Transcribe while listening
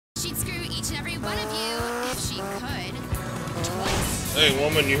She'd screw each and every one of you if she could. Twice. Hey,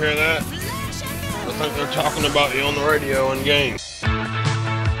 woman, you hear that? I think they're talking about you on the radio in game.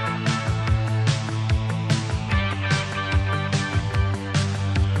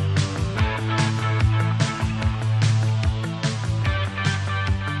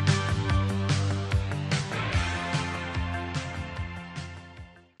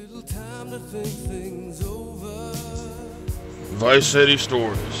 Vice City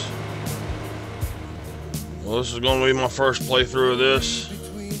Stories. Well, this is going to be my first playthrough of this.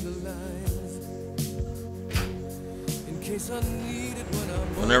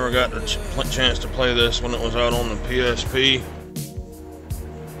 I never got the chance to play this when it was out on the PSP,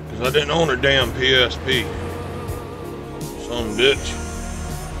 because I didn't own a damn PSP. Some bitch.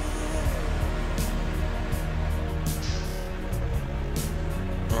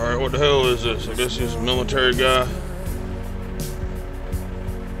 Alright, what the hell is this? I guess he's a military guy.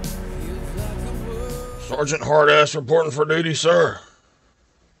 Sergeant Hardass reporting for duty, sir.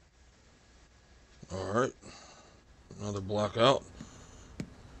 Alright. Another blackout.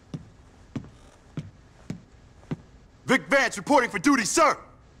 Vic Vance reporting for duty, sir.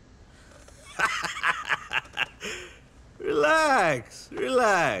 Relax,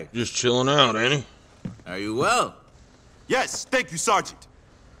 relax. Just chilling out, ain't he? Are you well? Yes, thank you, Sergeant.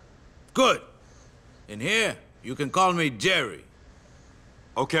 Good. In here, you can call me Jerry.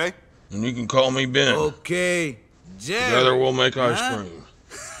 Okay. And you can call me Ben. Okay, Jerry. Together we'll make ice cream.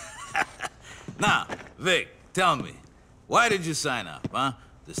 Now, Vic, tell me, why did you sign up, huh?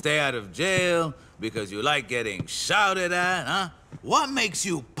 To stay out of jail? Because you like getting shouted at, huh? What makes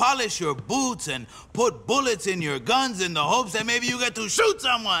you polish your boots and put bullets in your guns in the hopes that maybe you get to shoot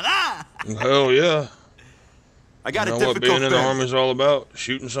someone, huh? Hell yeah. I got you a know what difficult being in the Army's all about?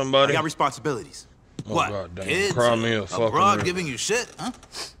 Shooting somebody? I got responsibilities. Oh, What, God damn. kids Cry me a fucking abroad river. giving you shit, huh?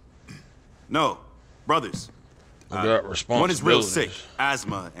 No, brothers. I got responsibilities. One is real sick,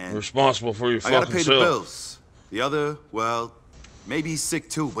 asthma, and Responsible for your I gotta fucking pay self. the bills. The other, well, maybe he's sick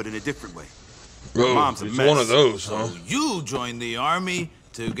too, but in a different way. Bro, Mom's a it's mess. one of those, huh? So you joined the Army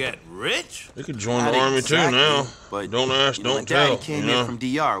to get rich? You could join Not the Army exactly, too now. but, Don't ask, you know, don't when Daddy tell. came you in know? from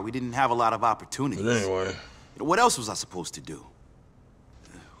DR, we didn't have a lot of opportunities. But anyway. What else was I supposed to do?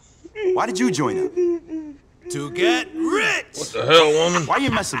 Why did you join up? To get rich! What the hell, woman? Why are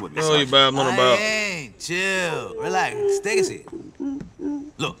you messing with me, What the hell you Sergeant? babbling I about? ain't. Chill. Relax. Take a seat.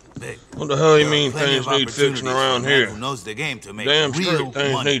 Look, Vic. What the hell you there are mean plenty things of need fixing opportunities around for a man here? Who knows the game to make Damn real straight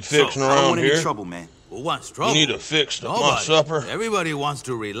things money. need fixing I don't around want any here. trouble, man. Who wants trouble? You need to fix my Nobody. supper. Everybody wants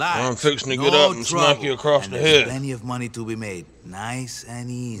to relax. I'm fixing to No get up and smack trouble. you across And the there's head. plenty of money to be made. Nice and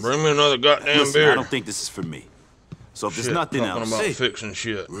easy. Bring me another goddamn Listen, beer. I don't think this is for me. So if Shit, there's nothing talking else, about Hey. fixing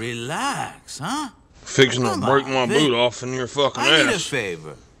shit. Relax, huh? Fixing to Come break on, my Vic. boot off in your fucking I need a ass.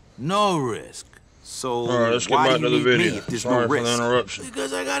 favor. No risk. so Alright, let's get why back do to you the need video. me if there's Sorry no for risk? the interruption.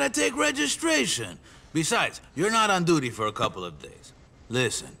 Because I gotta take registration. Besides, you're not on duty for a couple of days.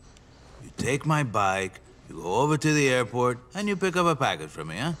 Listen, you take my bike, you go over to the airport, and you pick up a package for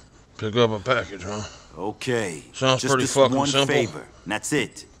me, huh? Pick up a package, huh? Okay. Sounds Just pretty this fucking one simple. favor, and that's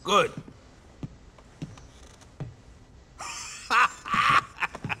it. Good.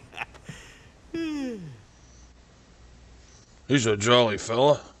 He's a jolly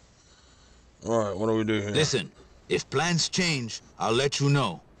fella. Alright, what do we do here? Listen, if plans change, I'll let you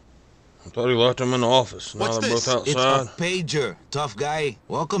know. I thought he left him in the office. Now What's they're this? both It's outside. a pager, tough guy.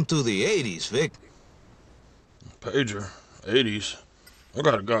 Welcome to the 80s, Vic. Pager. 80s. I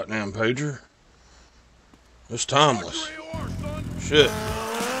got a goddamn pager. It's timeless. Shit.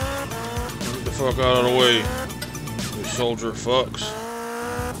 Get the fuck out of the way. You soldier fucks.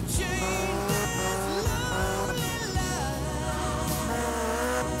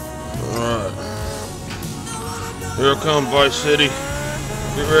 Alright. Here come Vice City.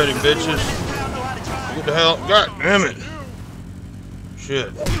 Get ready, bitches. Get the hell. God damn it.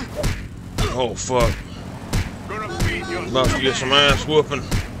 Shit. Oh, fuck. About to get some ass whooping.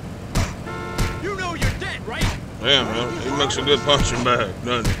 You know you're dead, right? Yeah, man. He makes a good punching bag,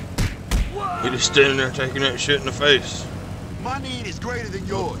 doesn't he? He just standing there taking that shit in the face. My need is greater than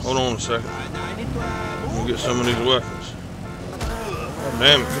yours. Hold on a second. Let me get some of these weapons. God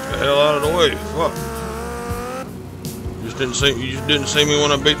damn it, get the hell out of the way. Fuck. You just didn't see me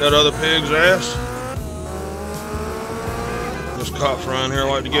when I beat that other pig's ass? Those cops around here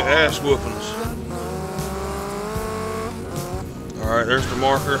like to get ass whoopings. Alright, there's the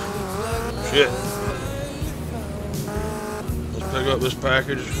marker. Shit. Let's pick up this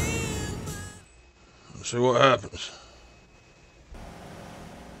package. See what happens.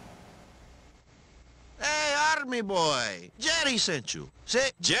 Hey, Army Danny boy. Jerry sent you. Say,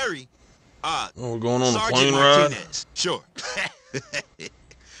 Jerry? We're going on a Sergeant plane ride? Martinez. Sure.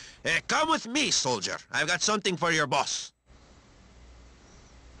 Come with me, soldier. I've got something for your boss.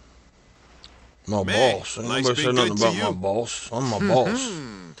 My Man, boss. Ain't life's nobody said been nothing good to about my you. boss. I'm my boss.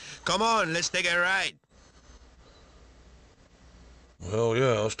 Come on, let's take a ride. Hell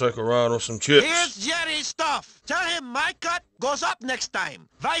yeah, let's take a ride with some chicks. Here's Jerry's stuff. Tell him my cut goes up next time.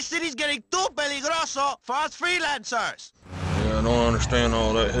 Vice City's getting too peligroso for us freelancers. Yeah, I don't understand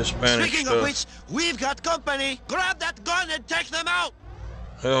all that Hispanic Speaking stuff. of which, we've got company. Grab that gun and take them out.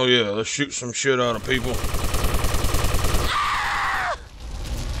 Hell yeah, let's shoot some shit out of people.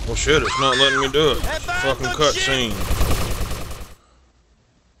 Well shit, it's not letting me do it. It's a fucking cutscene.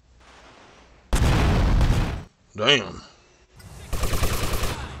 Damn.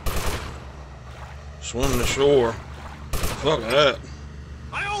 Swim the shore. Fuck that.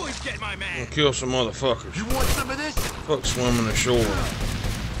 I always get my I'm man. gonna kill some motherfuckers. You want some of this? Fuck swimming the shore.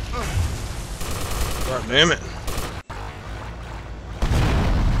 God damn it.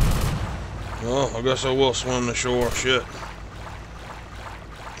 Well, I guess I will swim the shore. Shit.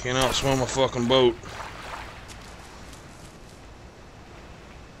 Can't outswim a fucking boat.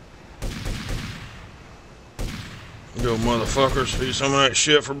 Go motherfuckers, eat some of that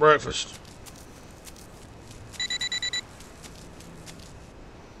shit for breakfast.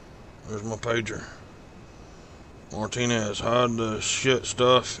 There's my pager. Martinez, hide the shit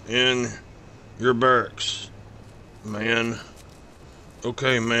stuff in your barracks. Man.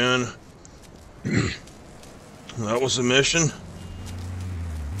 Okay, man. That was the mission?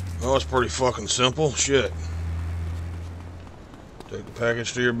 That was pretty fucking simple. Shit. Take the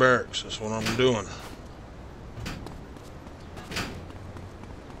package to your barracks. That's what I'm doing.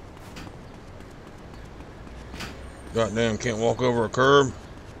 Goddamn, can't walk over a curb.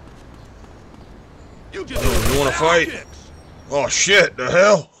 You just You wanna fight? Oh shit, the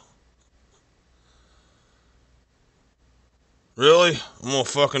hell? Really? I'm gonna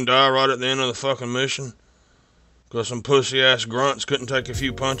fucking die right at the end of the fucking mission? Because some pussy ass grunts couldn't take a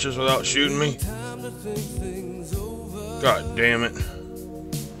few punches without shooting me? God damn it.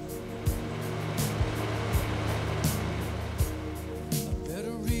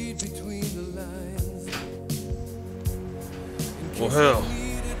 Well hell,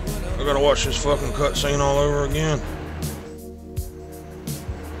 I gotta watch this fucking cutscene all over again.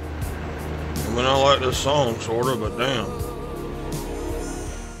 I mean, I like this song, sorta, but damn.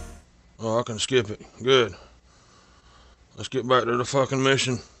 Oh, I can skip it. Good. Let's get back to the fucking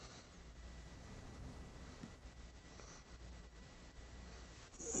mission.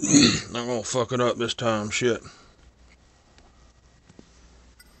 Not gonna fuck it up this time, shit.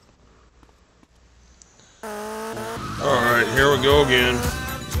 Alright, here we go again.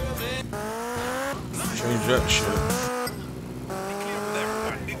 Change that shit.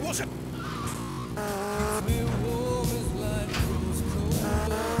 It wasn't.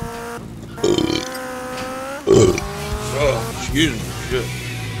 Oh, excuse me, shit.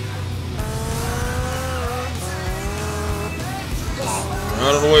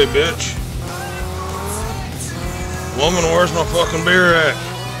 Out of the way, bitch. Woman, where's my fucking beer at?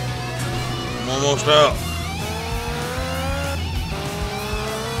 I'm almost out.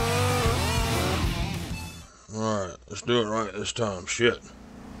 Alright, let's do it right this time. Shit.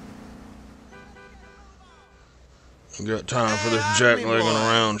 I got time for this jacklegging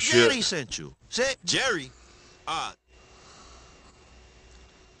around shit. Jerry sent you. Say, Jerry?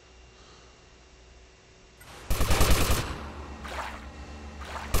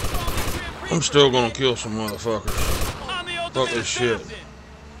 I'm still gonna kill some motherfuckers. Fuck this shit.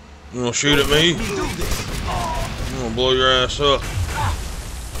 You gonna shoot at me? I'm gonna blow your ass up.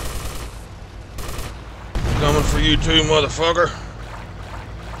 I'm coming for you too, motherfucker.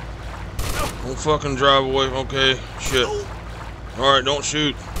 Don't fucking drive away. Okay, shit. Alright, don't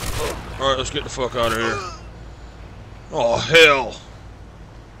shoot. Alright, let's get the fuck out of here. Oh, hell.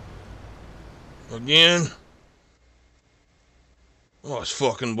 Again? Oh, it's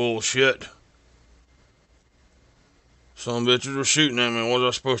fucking bullshit. Some bitches were shooting at me. What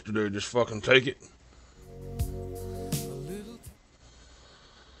was I supposed to do? Just fucking take it?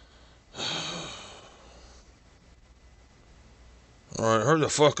 Alright, hurry the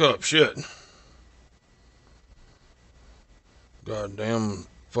fuck up. Shit. Goddamn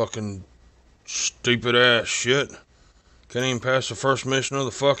fucking stupid ass shit. Can't even pass the first mission of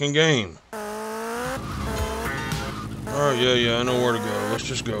the fucking game. Alright, yeah, I know where to go. Let's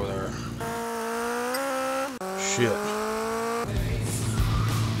just go there. Shit.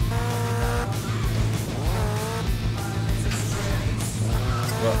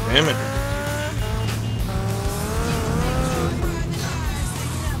 God damn it.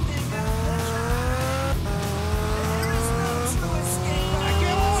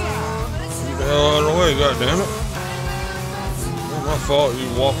 way, goddammit. Not my fault you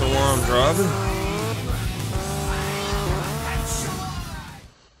walking while I'm driving.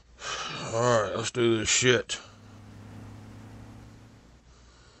 Alright, let's do this shit.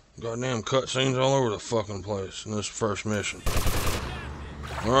 Goddamn cutscenes all over the fucking place in this first mission.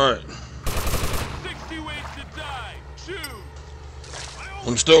 Alright. 60 ways to die. Choose.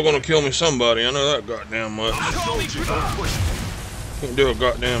 I'm still gonna kill me somebody, I know that goddamn much. Can't do a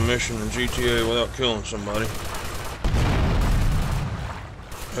goddamn mission in GTA without killing somebody.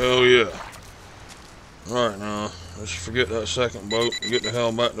 Hell yeah. Alright now, let's forget that second boat and get the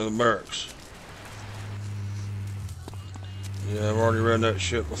hell back to the barracks. Yeah, I've already read that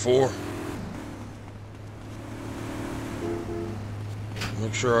shit before.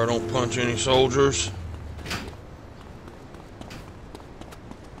 Make sure I don't punch any soldiers.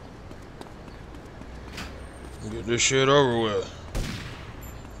 Get this shit over with.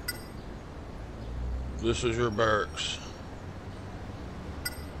 This is your barracks.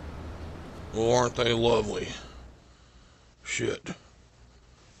 Well, aren't they lovely? Shit.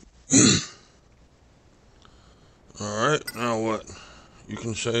 Alright, now what? You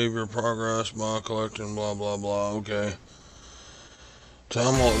can save your progress by collecting blah blah blah. Okay.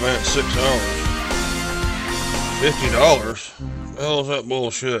 Time will advance 6 hours. $50? The hell is that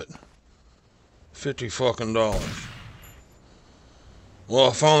bullshit? $50 fucking dollars. Well,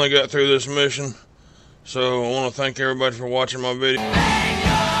 I finally got through this mission. So I want to thank everybody for watching my video.